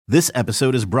This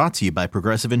episode is brought to you by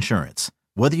Progressive Insurance.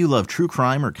 Whether you love true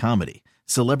crime or comedy,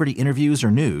 celebrity interviews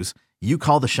or news, you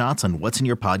call the shots on what's in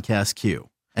your podcast queue.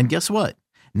 And guess what?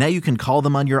 Now you can call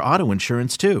them on your auto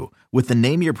insurance too with the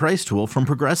Name Your Price tool from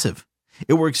Progressive.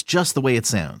 It works just the way it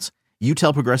sounds. You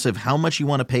tell Progressive how much you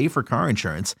want to pay for car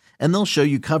insurance, and they'll show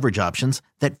you coverage options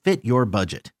that fit your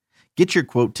budget. Get your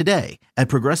quote today at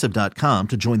Progressive.com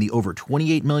to join the over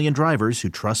 28 million drivers who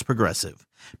trust Progressive.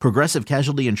 Progressive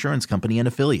Casualty Insurance Company and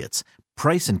Affiliates.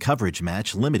 Price and coverage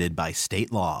match limited by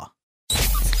state law.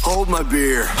 Hold my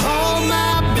beer. Hold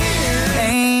my beer.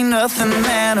 Ain't nothing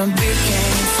that a beer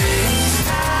can't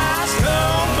fix.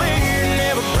 No beer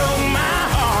never broke my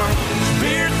heart.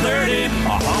 Beer 30,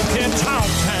 a honky tonk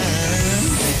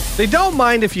time. They don't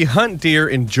mind if you hunt deer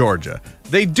in Georgia.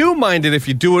 They do mind it if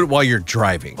you do it while you're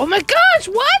driving. Oh my gosh,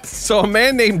 what? So a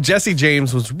man named Jesse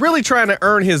James was really trying to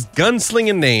earn his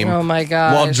gunslinging name Oh my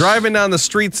gosh. while driving down the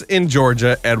streets in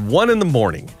Georgia at 1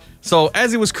 a.m. So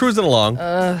as he was cruising along,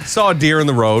 saw a deer in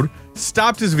the road,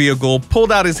 stopped his vehicle,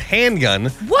 pulled out his handgun,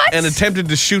 What? and attempted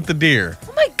to shoot the deer.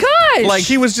 Oh my gosh. Like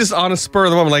he was just on a spur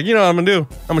of the moment, like, you know what I'm gonna do?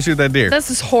 I'm gonna shoot that deer. This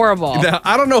is horrible. Now,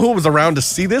 I don't know who was around to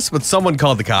see this, but someone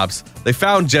called the cops. They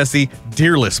found Jesse,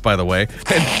 deerless by the way,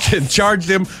 and charged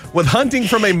him with hunting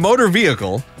from a motor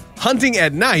vehicle, hunting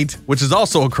at night, which is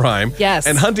also a crime, Yes.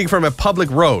 and hunting from a public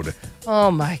road.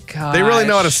 Oh my gosh. They really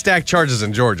know how to stack charges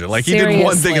in Georgia. Like he did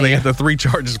one thing and they got the 3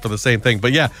 charges for the same thing.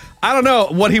 But yeah, I don't know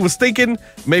what he was thinking.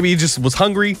 Maybe he just was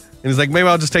hungry and he's like, maybe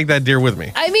I'll just take that deer with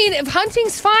me. I mean, if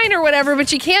hunting's fine or whatever,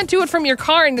 but you can't do it from your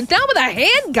car and down with a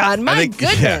handgun. My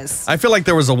goodness. Yeah, I feel like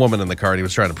there was a woman in the car and he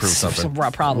was trying to prove something.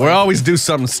 Problem. We always do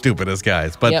something stupid as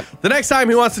guys. But the next time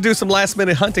he wants to do some last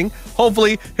minute hunting,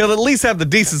 hopefully he'll at least have the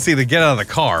decency to get out of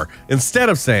the car instead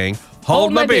of saying,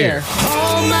 hold my beer.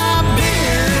 Hold my beer.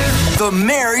 The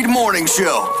Married Morning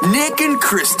Show. Nick and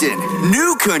Kristen.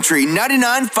 New Country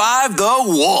 99.5 The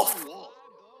Wolf.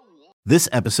 This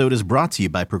episode is brought to you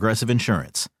by Progressive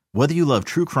Insurance. Whether you love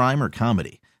true crime or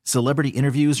comedy, celebrity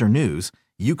interviews or news,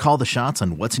 you call the shots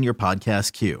on what's in your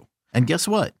podcast queue. And guess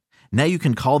what? Now you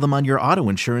can call them on your auto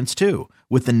insurance too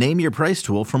with the Name Your Price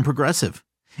tool from Progressive.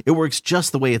 It works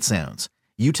just the way it sounds.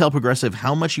 You tell Progressive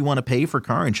how much you want to pay for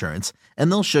car insurance,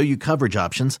 and they'll show you coverage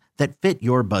options that fit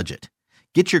your budget.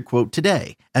 Get your quote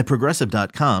today at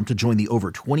Progressive.com to join the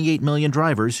over 28 million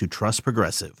drivers who trust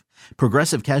Progressive.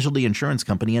 Progressive Casualty Insurance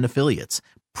Company and Affiliates.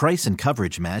 Price and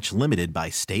coverage match limited by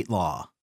state law.